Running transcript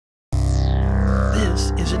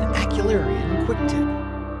Accularian QuickTip.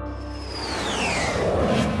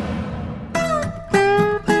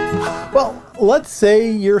 Well, let's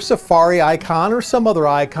say your Safari icon or some other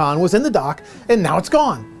icon was in the dock and now it's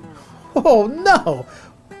gone. Oh no!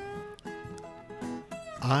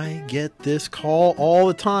 I get this call all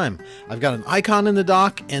the time. I've got an icon in the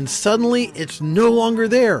dock and suddenly it's no longer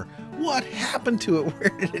there. What happened to it? Where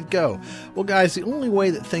did it go? Well, guys, the only way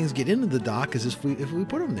that things get into the dock is if we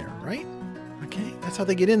put them there, right? Okay, that's how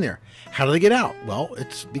they get in there. How do they get out? Well,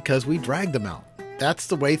 it's because we drag them out. That's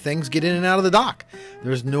the way things get in and out of the dock.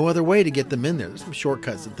 There's no other way to get them in there. There's some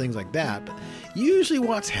shortcuts and things like that, but usually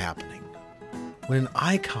what's happening when an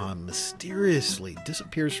icon mysteriously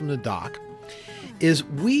disappears from the dock is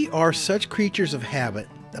we are such creatures of habit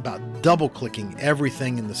about double-clicking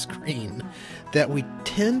everything in the screen that we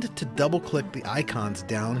tend to double-click the icons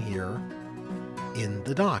down here in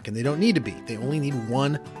the dock, and they don't need to be. They only need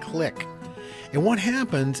one click. And what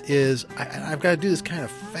happens is, I've got to do this kind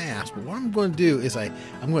of fast, but what I'm going to do is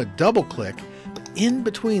I'm going to double-click in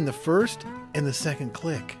between the first and the second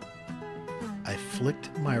click. I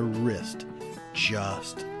flicked my wrist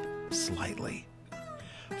just slightly,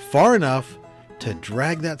 far enough to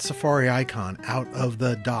drag that Safari icon out of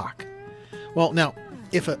the dock. Well, now,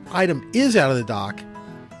 if an item is out of the dock,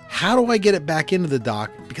 how do I get it back into the dock?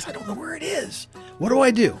 Because I don't know where it is. What do I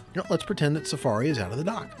do? Let's pretend that Safari is out of the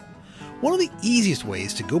dock. One of the easiest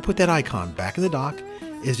ways to go put that icon back in the dock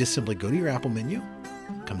is just simply go to your Apple menu,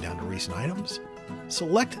 come down to Recent Items,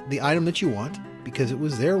 select the item that you want because it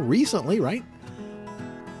was there recently, right?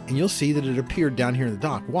 And you'll see that it appeared down here in the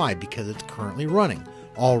dock. Why? Because it's currently running.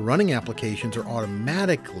 All running applications are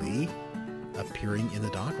automatically appearing in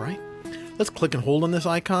the dock, right? Let's click and hold on this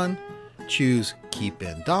icon, choose Keep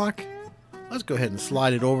in Dock. Let's go ahead and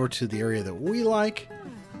slide it over to the area that we like.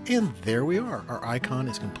 And there we are. Our icon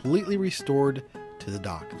is completely restored to the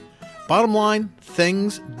dock. Bottom line,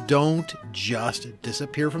 things don't just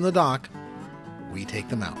disappear from the dock. We take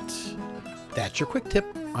them out. That's your quick tip.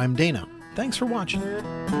 I'm Dana. Thanks for watching.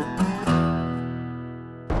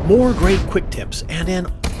 More great quick tips and an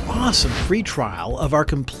awesome free trial of our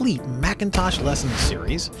complete Macintosh lessons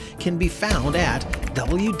series can be found at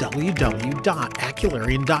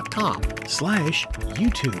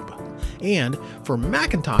www.accularian.com/YouTube. And for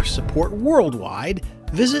Macintosh support worldwide,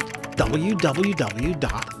 visit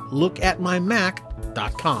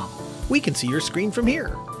www.lookatmymac.com. We can see your screen from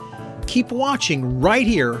here. Keep watching right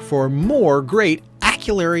here for more great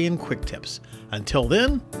Accularian quick tips. Until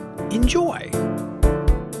then, enjoy!